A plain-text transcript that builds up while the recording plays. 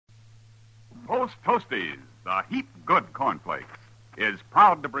Post Toasties, the heap good cornflakes, is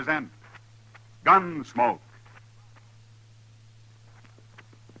proud to present Gunsmoke.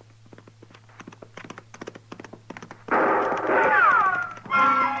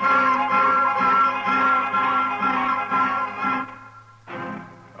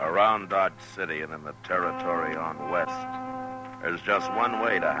 Around Dodge City and in the territory on west, there's just one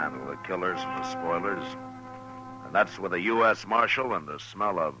way to handle the killers and the spoilers, and that's with a U.S. Marshal and the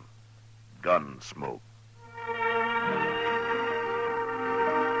smell of gun smoke.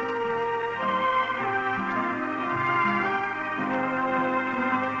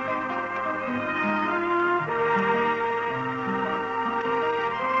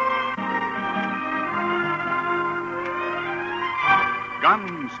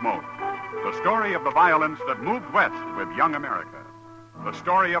 Gunsmoke, the story of the violence that moved west with young America. The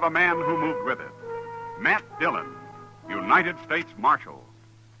story of a man who moved with it. Matt Dillon, United States Marshal.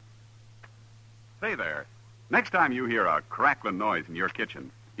 Say there, next time you hear a crackling noise in your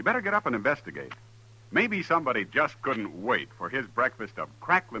kitchen, you better get up and investigate. Maybe somebody just couldn't wait for his breakfast of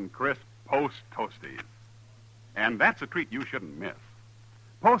crackling crisp Post Toasties. And that's a treat you shouldn't miss.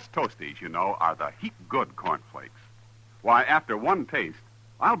 Post Toasties, you know, are the heap good cornflakes. Why, after one taste,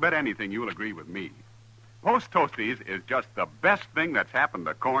 I'll bet anything you'll agree with me. Post Toasties is just the best thing that's happened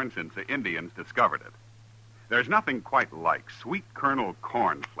to corn since the Indians discovered it. There's nothing quite like sweet kernel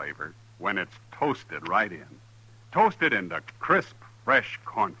corn flavor when it's toasted right in. Toasted into crisp, fresh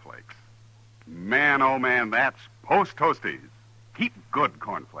cornflakes. Man, oh man, that's Post Toasties. Heap good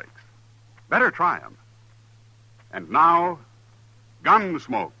cornflakes. Better try 'em. And now,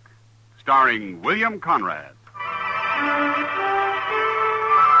 Gunsmoke, starring William Conrad.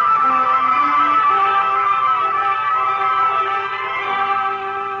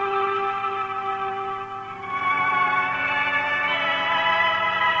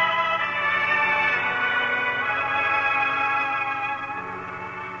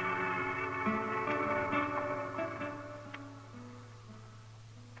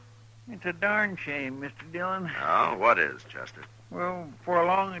 It's a darn shame, Mr. Dillon. Oh, what is, Chester? Well, before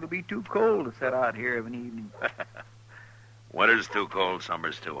long it'll be too cold to set out here of an evening. Winter's too cold,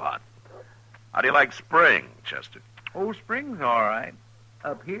 summer's too hot. How do you like spring, Chester? Oh, spring's all right,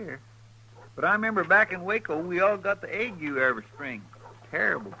 up here. But I remember back in Waco, we all got the ague every spring.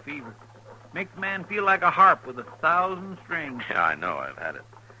 Terrible fever. Makes a man feel like a harp with 1,000 strings. Yeah, I know. I've had it.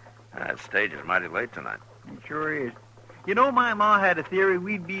 That stage is mighty late tonight. It sure is. You know, my ma had a theory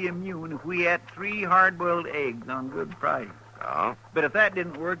we'd be immune if we ate 3 hard-boiled eggs on Good Friday. Oh? But if that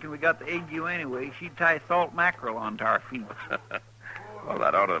didn't work and we got the ague anyway, she'd tie salt mackerel onto our feet. Well,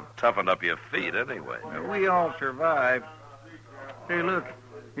 that ought to have toughened up your feet anyway. Well, we all survived. Say, look,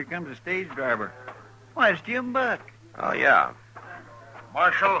 here comes the stage driver. Why, it's Jim Buck. Oh, yeah.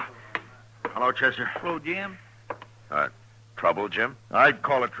 Marshal. Hello, Chester. Hello, Jim. Trouble, Jim? I'd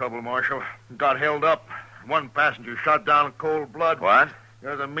call it trouble, Marshal. Got held up. One passenger shot down in cold blood. What?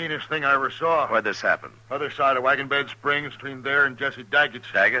 You're the meanest thing I ever saw. Where'd this happen? Other side of Wagon Bed Springs, between there and Jesse Daggett's.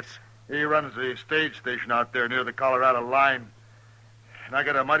 Daggett's? He runs the stage station out there near the Colorado line. And I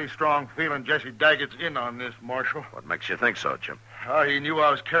got a mighty strong feeling Jesse Daggett's in on this, Marshal. What makes you think so, Jim? He knew I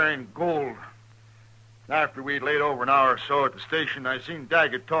was carrying gold. After we'd laid over an hour or so at the station, I seen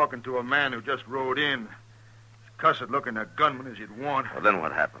Daggett talking to a man who just rode in. Cussed-looking a gunman as you'd want. Well, then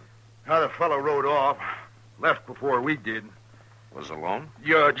what happened? The fellow rode off. Left before we did. Was alone?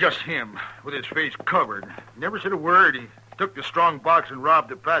 Yeah, just him, with his face covered. Never said a word. He took the strong box and robbed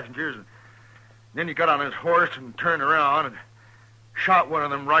the passengers. And then he got on his horse and turned around and shot one of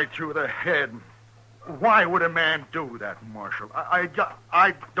them right through the head. Why would a man do that, Marshal? I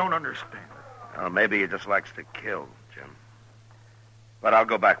don't understand it. Well, maybe he just likes to kill, Jim. But I'll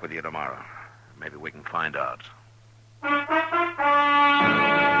go back with you tomorrow. Maybe we can find out.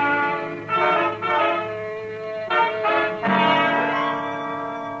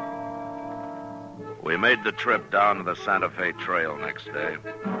 We made the trip down to the Santa Fe Trail next day,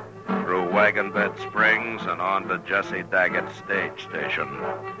 through Wagon Bed Springs and on to Jesse Daggett's stage station.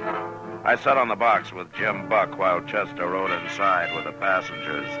 I sat on the box with Jim Buck while Chester rode inside with the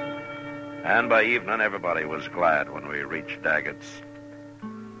passengers. And by evening, everybody was glad when we reached Daggett's.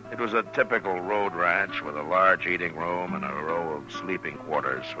 It was a typical road ranch with a large eating room and a row of sleeping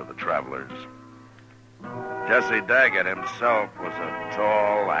quarters for the travelers. Jesse Daggett himself was a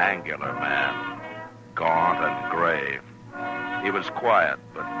tall, angular man, gaunt and gray. He was quiet,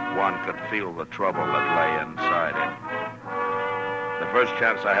 but one could feel the trouble that lay inside him. The first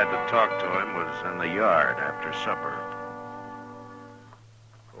chance I had to talk to him was in the yard after supper.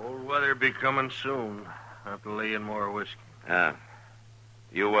 Cold weather be coming soon. Have to lay in more whiskey. Yeah.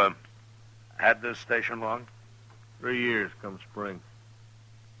 You had this station long? 3 years come spring.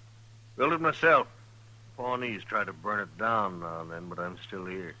 Built it myself. Pawnees try to burn it down now and then, but I'm still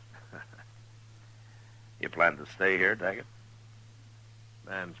here. You plan to stay here, Daggett?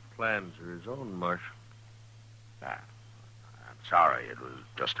 Man's plans are his own, Marshal. I'm sorry. It was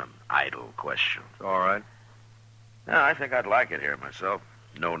just an idle question. It's all right. Yeah, I think I'd like it here myself.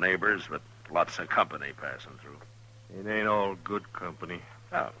 No neighbors, but lots of company passing through. It ain't all good company.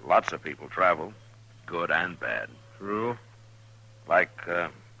 Well, lots of people travel, good and bad. True. Like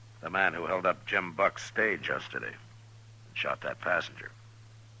the man who held up Jim Buck's stage yesterday and shot that passenger.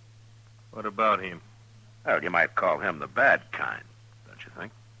 What about him? Well, you might call him the bad kind, don't you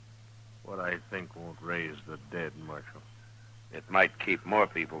think? What I think won't raise the dead, Marshal. It might keep more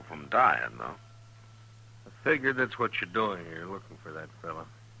people from dying, though. I figured that's what you're doing here, looking for that fella.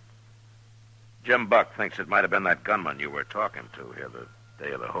 Jim Buck thinks it might have been that gunman you were talking to here the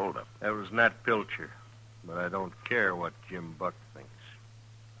day of the holdup. That was Nat Pilcher, but I don't care what Jim Buck thinks.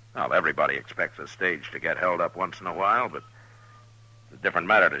 Well, everybody expects a stage to get held up once in a while, but it's a different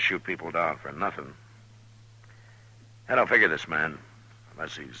matter to shoot people down for nothing. I don't figure this man,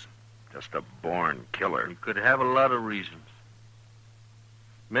 unless he's just a born killer. He could have a lot of reasons.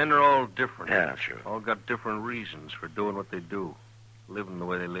 Men are all different. Yeah, sure. All got different reasons for doing what they do, living the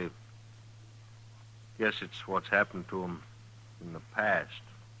way they live. Guess it's what's happened to them in the past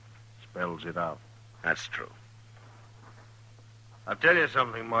spells it out. That's true. I'll tell you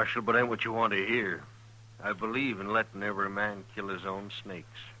something, Marshal, but ain't what you want to hear. I believe in letting every man kill his own snakes.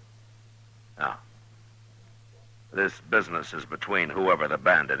 Now, this business is between whoever the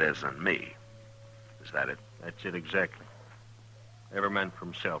bandit is and me. Is that it? That's it exactly. Every man for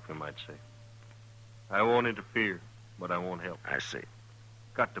himself, you might say. I won't interfere, but I won't help. I see.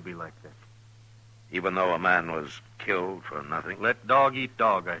 Got to be like that. Even though a man was killed for nothing? Let dog eat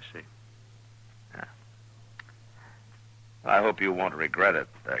dog, I say. Yeah. I hope you won't regret it,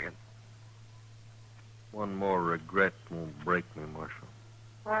 Daggett. One more regret won't break me, Marshal.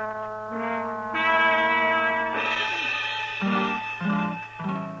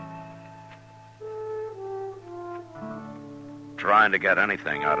 Trying to get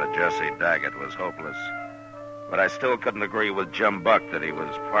anything out of Jesse Daggett was hopeless. But I still couldn't agree with Jim Buck that he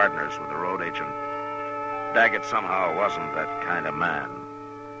was partners with the road agent. Daggett somehow wasn't that kind of man.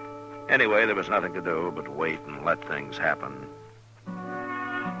 Anyway, there was nothing to do but wait and let things happen.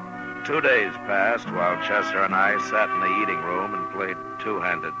 2 days passed while Chester and I sat in the eating room and played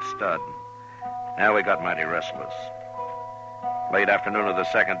two-handed stud. Now we got mighty restless. Late afternoon of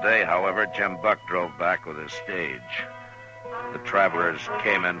the second day, however, Jim Buck drove back with his stage. The travelers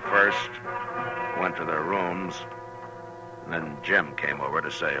came in first, went to their rooms, and then Jim came over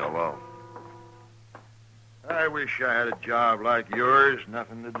to say hello. I wish I had a job like yours.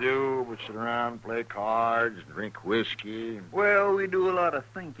 Nothing to do but sit around, play cards, drink whiskey. Well, we do a lot of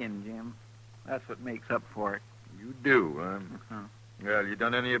thinking, Jim. That's what makes up for it. You do, huh? Well, you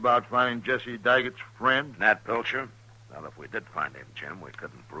done any about finding Jesse Daggett's friend? Nat Pilcher? Well, if we did find him, Jim, we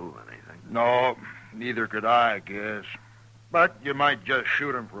couldn't prove anything. No, neither could I guess. But you might just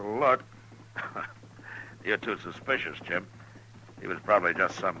shoot him for luck. You're too suspicious, Jim. He was probably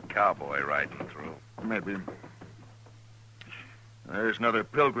just some cowboy riding through. Maybe. There's another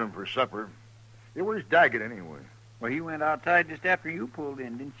pilgrim for supper. Hey, where's Daggett, anyway? Well, he went outside just after you pulled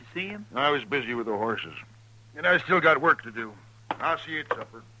in. Didn't you see him? I was busy with the horses. And I still got work to do. I'll see you at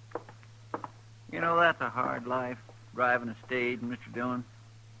supper. You know, that's a hard life, driving a stage, Mr. Dillon.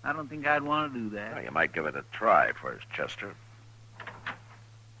 I don't think I'd want to do that. Well, you might give it a try first, Chester.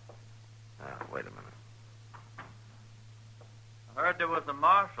 Wait a minute. I heard there was a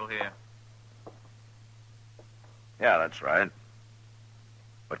marshal here. Yeah, that's right.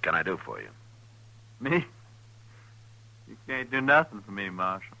 What can I do for you? Me? You can't do nothing for me,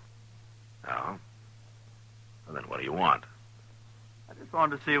 Marshal. No? Well, then what do you want? I just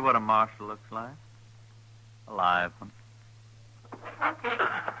wanted to see what a marshal looks like. A live one.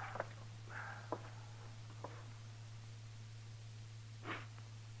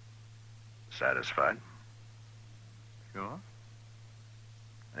 Satisfied? Sure.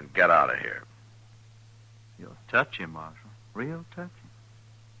 Then get out of here. You're touchy, Marshal. Real touchy.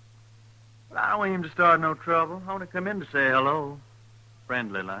 But I don't want him to start no trouble. I want to come in to say hello.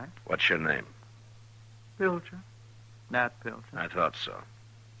 Friendly like. What's your name? Pilcher. Nat Pilcher. I thought so.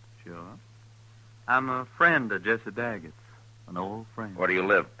 Sure. I'm a friend of Jesse Daggett's. An old friend. Where do you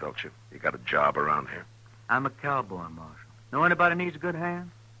live, Pilcher? You got a job around here? I'm a cowboy, Marshal. Know anybody needs a good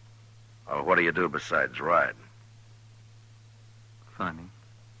hand? Oh, what do you do besides ride? Funny.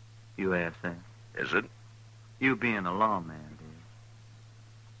 You ask that. Is it? You being a lawman,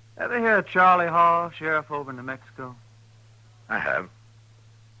 Ever hear of Charlie Hall, sheriff over in New Mexico? I have.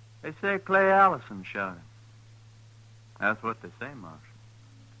 They say Clay Allison shot him. That's what they say, Marshal.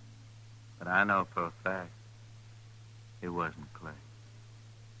 But I know for a fact it wasn't Clay.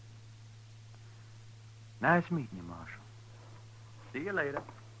 Nice meeting you, Marshal. See you later.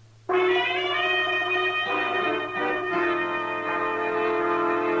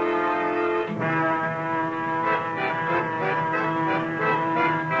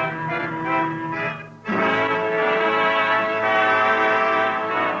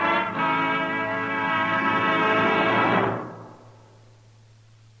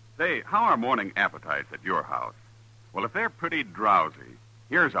 Say, how are morning appetites at your house? Well, if they're pretty drowsy,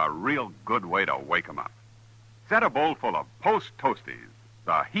 here's a real good way to wake 'em up. Set a bowl full of Post Toasties,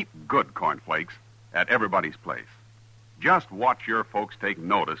 the heap good cornflakes, at everybody's place. Just watch your folks take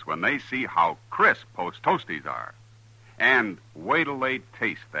notice when they see how crisp Post Toasties are. And wait till they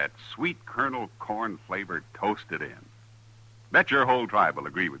taste that sweet kernel corn flavored toasted in. Bet your whole tribe will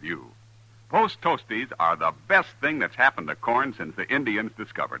agree with you. Post Toasties are the best thing that's happened to corn since the Indians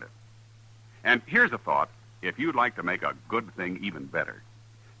discovered it. And here's a thought, if you'd like to make a good thing even better.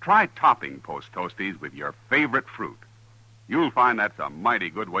 Try topping Post Toasties with your favorite fruit. You'll find that's a mighty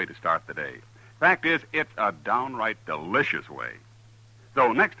good way to start the day. Fact is, it's a downright delicious way.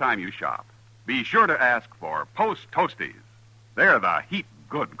 So next time you shop, be sure to ask for Post Toasties. They're the heap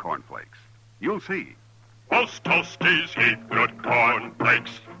good cornflakes. You'll see. Post Toasties heap good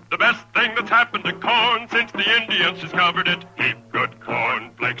cornflakes. The best thing that's happened to corn since the Indians discovered it. Heap good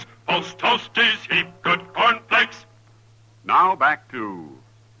cornflakes. Post Toasties heap good cornflakes. Now back to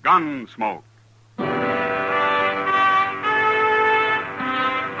Gunsmoke.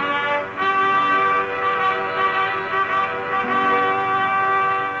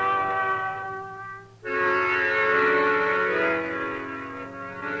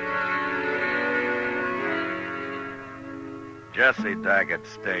 Jesse Daggett's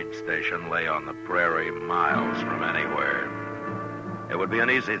stage station lay on the prairie miles from anywhere. It would be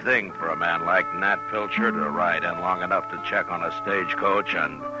an easy thing for a man like Nat Pilcher to ride in long enough to check on a stagecoach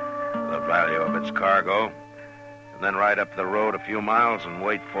and the value of its cargo, and then ride up the road a few miles and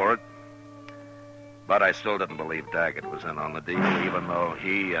wait for it. But I still didn't believe Daggett was in on the deal, even though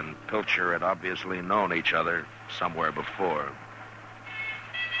he and Pilcher had obviously known each other somewhere before.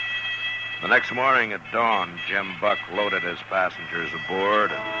 The next morning at dawn, Jim Buck loaded his passengers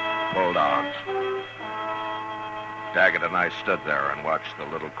aboard and pulled on. Daggett and I stood there and watched the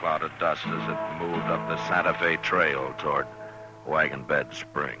little cloud of dust as it moved up the Santa Fe Trail toward Wagon Bed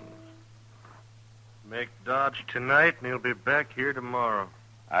Springs. Make Dodge tonight, and he'll be back here tomorrow.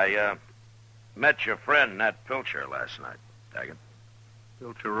 I met your friend Nat Pilcher last night, Daggett.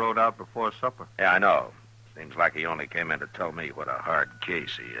 Pilcher rode out before supper. Yeah, I know. Seems like he only came in to tell me what a hard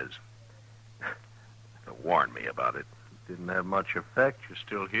case he is. To warn me about it. Didn't have much effect. You're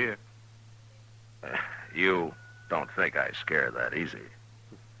still here. You don't think I scare that easy.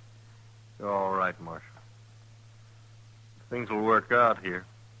 You're all right, Marshal. Things will work out here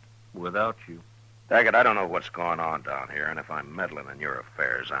without you. Daggett, I don't know what's going on down here, and if I'm meddling in your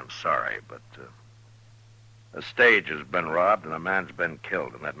affairs, I'm sorry, but a stage has been robbed and a man's been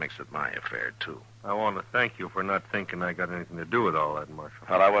killed, and that makes it my affair, too. I want to thank you for not thinking I got anything to do with all that, Marshal.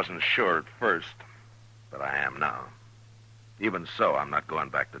 Well, I wasn't sure at first, but I am now. Even so, I'm not going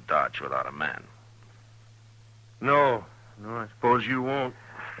back to Dodge without a man. No, I suppose you won't.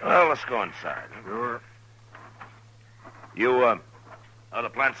 Well, let's go inside. Sure. You, ought to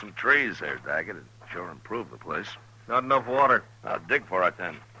plant some trees there, Daggett. It'd sure improve the place. Not enough water. I'll dig for it,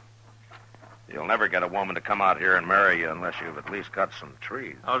 then. You'll never get a woman to come out here and marry you unless you've at least got some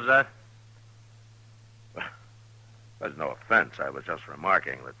trees. How's that? There's no offense. I was just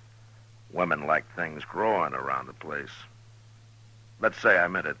remarking that women like things growing around the place. Let's say I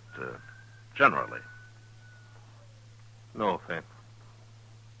meant it generally. No offense.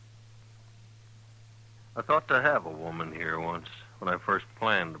 I thought to have a woman here once when I first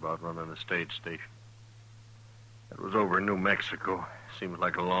planned about running a stage station. That was over in New Mexico. Seems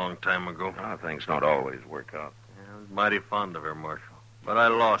like a long time ago. Oh, things don't always work out. Yeah, I was mighty fond of her, Marshal. But I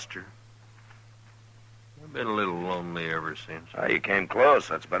lost her. I've been a little lonely ever since. Oh, you came close.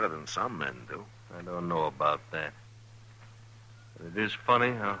 That's better than some men do. I don't know about that. But it is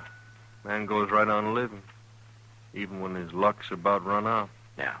funny how a man goes right on living, even when his luck's about run out.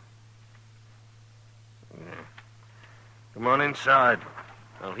 Yeah. Come on inside.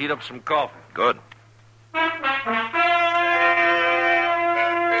 I'll heat up some coffee. Good.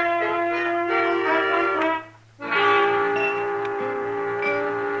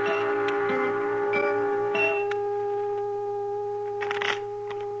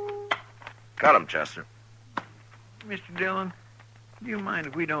 Cut him, Chester. Mr. Dillon, do you mind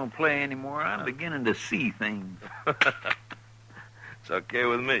if we don't play anymore? I'm beginning to see things. It's okay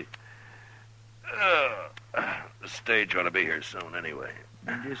with me. The stage ought to be here soon anyway.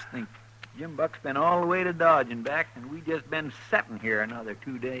 And just think, Jim Buck's been all the way to Dodge and back, and we just been setting here another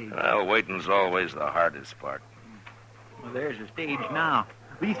 2 days. Well, waiting's always the hardest part. Well, there's the stage now.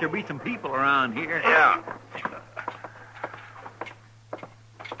 At least there'll be some people around here. Yeah.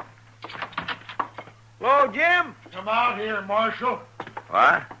 Hello, Jim. Come out here, Marshal.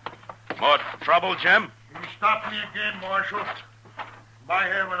 What? More trouble, Jim? You stop me again, Marshal. By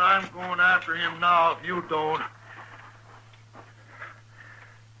heaven, I'm going after him now if you don't.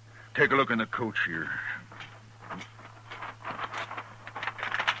 Take a look in the coach here.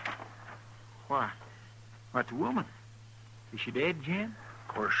 Why? What's the woman? Is she dead, Jim?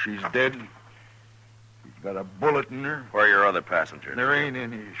 Of course, she's dead. She's got a bullet in her. Where are your other passengers? There ain't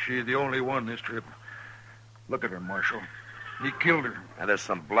any. She's the only one this trip. Look at her, Marshal. He killed her. And there's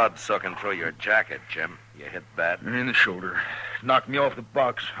some blood soaking through your jacket, Jim. You hit bad? In the shoulder. Knocked me off the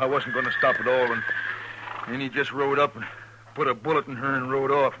box. I wasn't going to stop at all, and then he just rode up and put a bullet in her and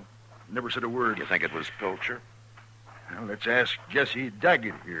rode off. Never said a word. You think it was Pilcher? Well, let's ask Jesse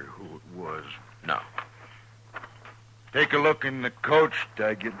Daggett here who it was. No. Take a look in the coach,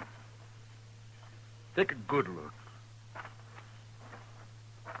 Daggett. Take a good look.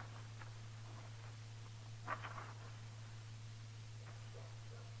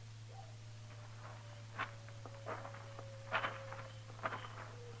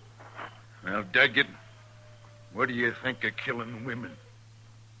 Well, Daggett, what do you think of killing women?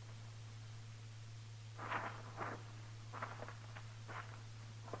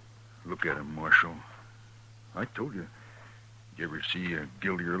 Look at him, Marshal. I told you. You ever see a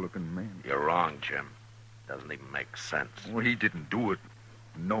guiltier-looking man? You're wrong, Jim. Doesn't even make sense. Well, he didn't do it.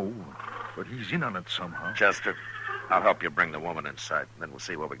 No. But he's in on it somehow. Chester, I'll help you bring the woman inside. Then we'll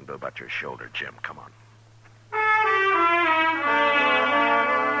see what we can do about your shoulder, Jim. Come on.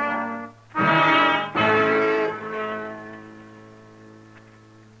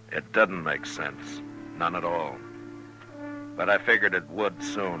 It doesn't make sense. None at all. But I figured it would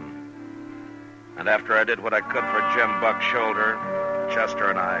soon. And after I did what I could for Jim Buck's shoulder, Chester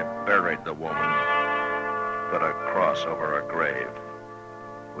and I buried the woman, put a cross over her grave.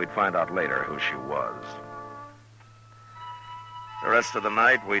 We'd find out later who she was. The rest of the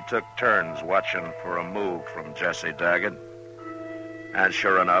night, we took turns watching for a move from Jesse Daggett. And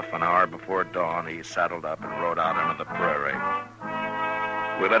sure enough, an hour before dawn, he saddled up and rode out into the prairie.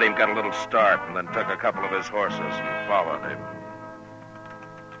 We let him get a little start and then took a couple of his horses and followed him.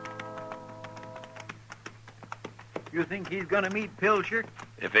 You think he's going to meet Pilcher?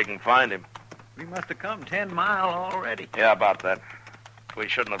 If he can find him. We must have come 10 miles already. Yeah, about that. We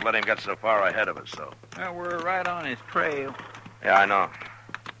shouldn't have let him get so far ahead of us, though. Well, we're right on his trail. Yeah, I know.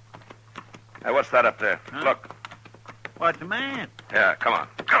 Hey, what's that up there? Huh? Look. What's the man? Yeah, come on.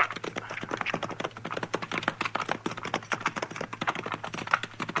 Come on.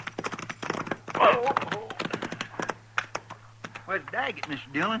 Where's Daggett,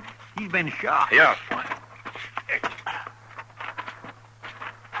 Mr. Dillon? He's been shot. Yeah.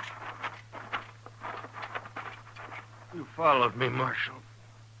 You followed me, Marshal.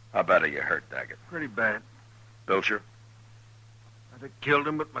 How bad are you hurt, Daggett? Pretty bad. Pilcher? I'd have killed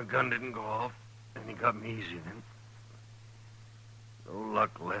him, but my gun didn't go off, and he got me easy then. No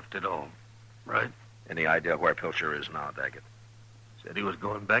luck left at all, right? Any idea where Pilcher is now, Daggett? Said he was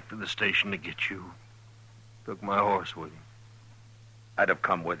going back to the station to get you. Took my horse with him. I'd have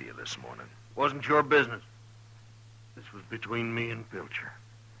come with you this morning. Wasn't your business. This was between me and Pilcher.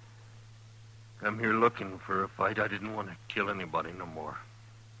 Come here looking for a fight. I didn't want to kill anybody no more.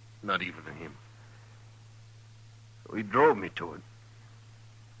 Not even him. So he drove me to it.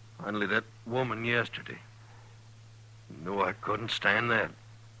 Finally, that woman yesterday. Knew I couldn't stand that.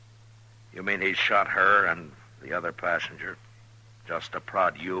 You mean he shot her and the other passenger just to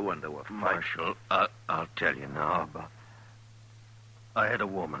prod you into a fight? Marshal, I'll tell you now about... I had a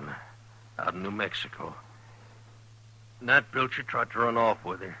woman out in New Mexico. Nat Pilcher tried to run off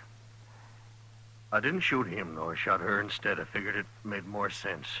with her. I didn't shoot him, though. I shot her instead. I figured it made more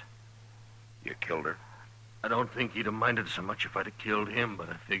sense. You killed her? I don't think he'd have minded so much if I'd have killed him, but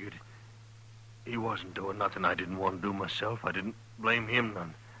I figured he wasn't doing nothing I didn't want to do myself. I didn't blame him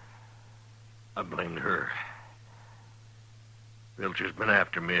none. I blamed her. Pilcher's been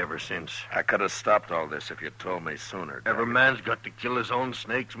after me ever since. I could have stopped all this if you'd told me sooner, Daggett. Every man's got to kill his own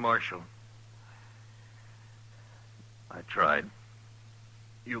snakes, Marshal. I tried.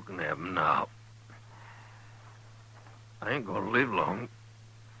 You can have him now. I ain't gonna live long.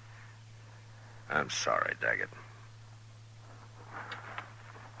 I'm sorry, Daggett.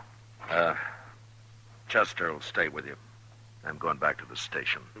 Chester will stay with you. I'm going back to the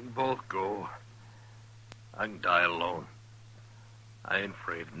station. Both go. I can die alone. I ain't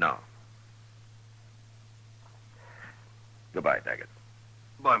afraid. No. Goodbye, Daggett.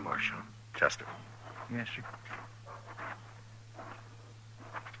 Bye, Marshal. Chester, Yes, sir.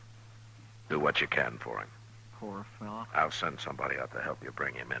 do what you can for him. Poor fellow. I'll send somebody out to help you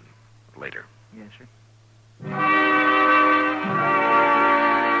bring him in later. Yes, sir.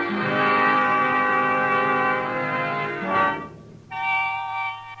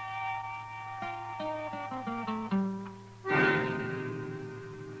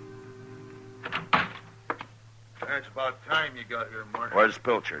 It's about time you got here, Mark. Where's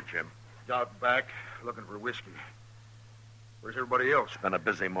Pilcher, Jim? Out back, looking for whiskey. Where's everybody else? It's been a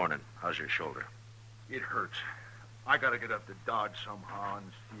busy morning. How's your shoulder? It hurts. I gotta get up to Dodge somehow and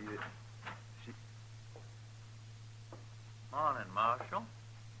see it. Morning, Marshal.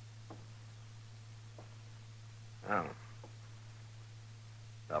 Oh.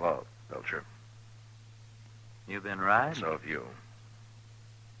 Hello, Pilcher. You been riding? So have you.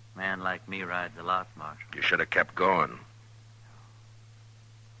 Man like me rides a lot, Marshal. You should have kept going.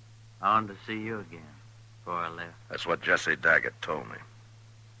 I wanted to see you again before I left. That's what Jesse Daggett told me.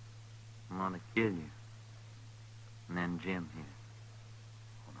 I'm gonna kill you. And then Jim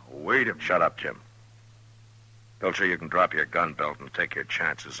here. Wait a minute. Shut up, Jim. Pilcher, you can drop your gun belt and take your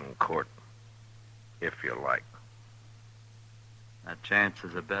chances in court. If you like. My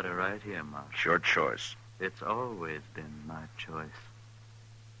chances are better right here, Marshal. It's your choice. It's always been my choice.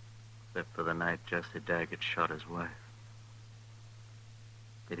 Except for the night Jesse Daggett shot his wife.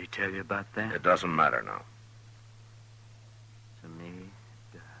 Did he tell you about that? It doesn't matter now. To me,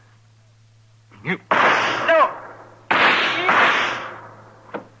 it does. You... No!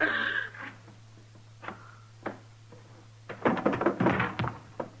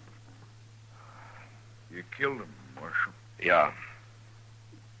 You killed him, Marshal. Yeah.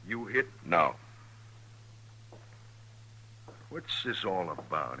 You hit? No. What's this all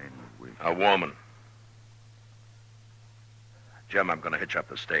about, anyway? A woman. Jim, I'm going to hitch up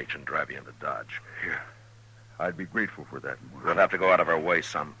the stage and drive you into Dodge. Yeah. I'd be grateful for that, Marshal. We'll have to go out of our way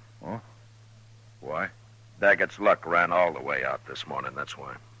some. Oh? Why? Daggett's luck ran all the way out this morning, that's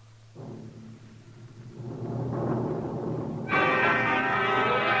why.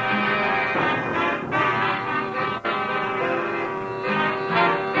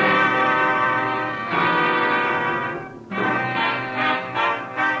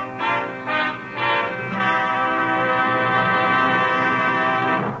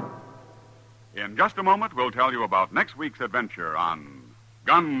 In just a moment, we'll tell you about next week's adventure on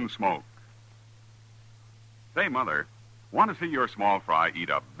Gunsmoke. Say, Mother, want to see your small fry eat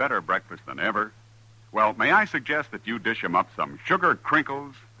a better breakfast than ever? Well, may I suggest that you dish him up some sugar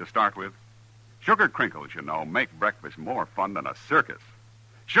crinkles to start with? Sugar crinkles, you know, make breakfast more fun than a circus.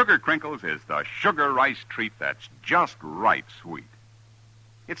 Sugar crinkles is the sugar rice treat that's just right sweet.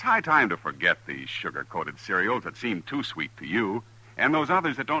 It's high time to forget these sugar-coated cereals that seem too sweet to you and those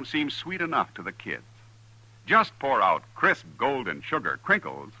others that don't seem sweet enough to the kids. Just pour out crisp golden sugar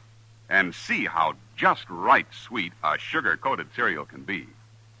crinkles and see how just right sweet a sugar-coated cereal can be.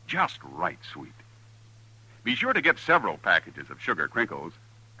 Just right sweet. Be sure to get several packages of sugar crinkles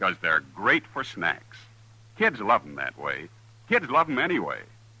because they're great for snacks. Kids love them that way. Kids love them anyway.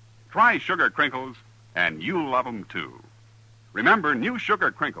 Try sugar crinkles and you'll love them too. Remember, new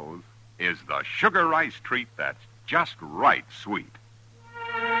sugar crinkles is the sugar rice treat that's just right sweet.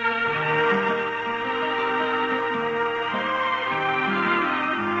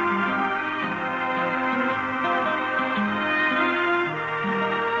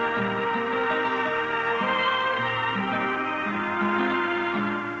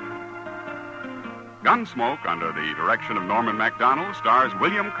 Gunsmoke, under the direction of Norman MacDonald, stars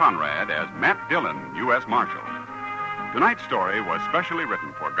William Conrad as Matt Dillon, U.S. Marshal. Tonight's story was specially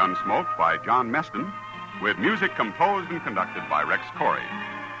written for Gunsmoke by John Meston, with music composed and conducted by Rex Corey.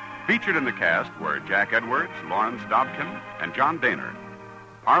 Featured in the cast were Jack Edwards, Lawrence Dobkin, and John Daner.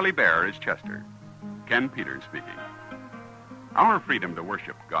 Harley Bear is Chester. Ken Peters speaking. Our freedom to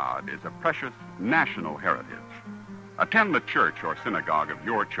worship God is a precious national heritage. Attend the church or synagogue of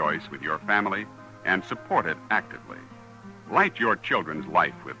your choice with your family and support it actively. Light your children's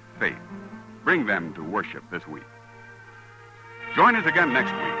life with faith. Bring them to worship this week. Join us again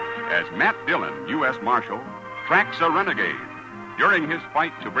next week as Matt Dillon, U.S. Marshal, tracks a renegade during his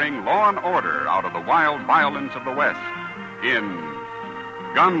fight to bring law and order out of the wild violence of the West in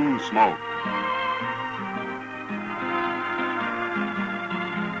Gunsmoke.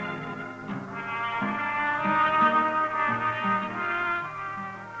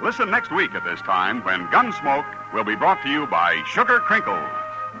 Listen next week at this time when Gunsmoke will be brought to you by Sugar Crinkles,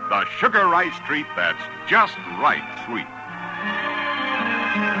 the sugar rice treat that's just right sweet.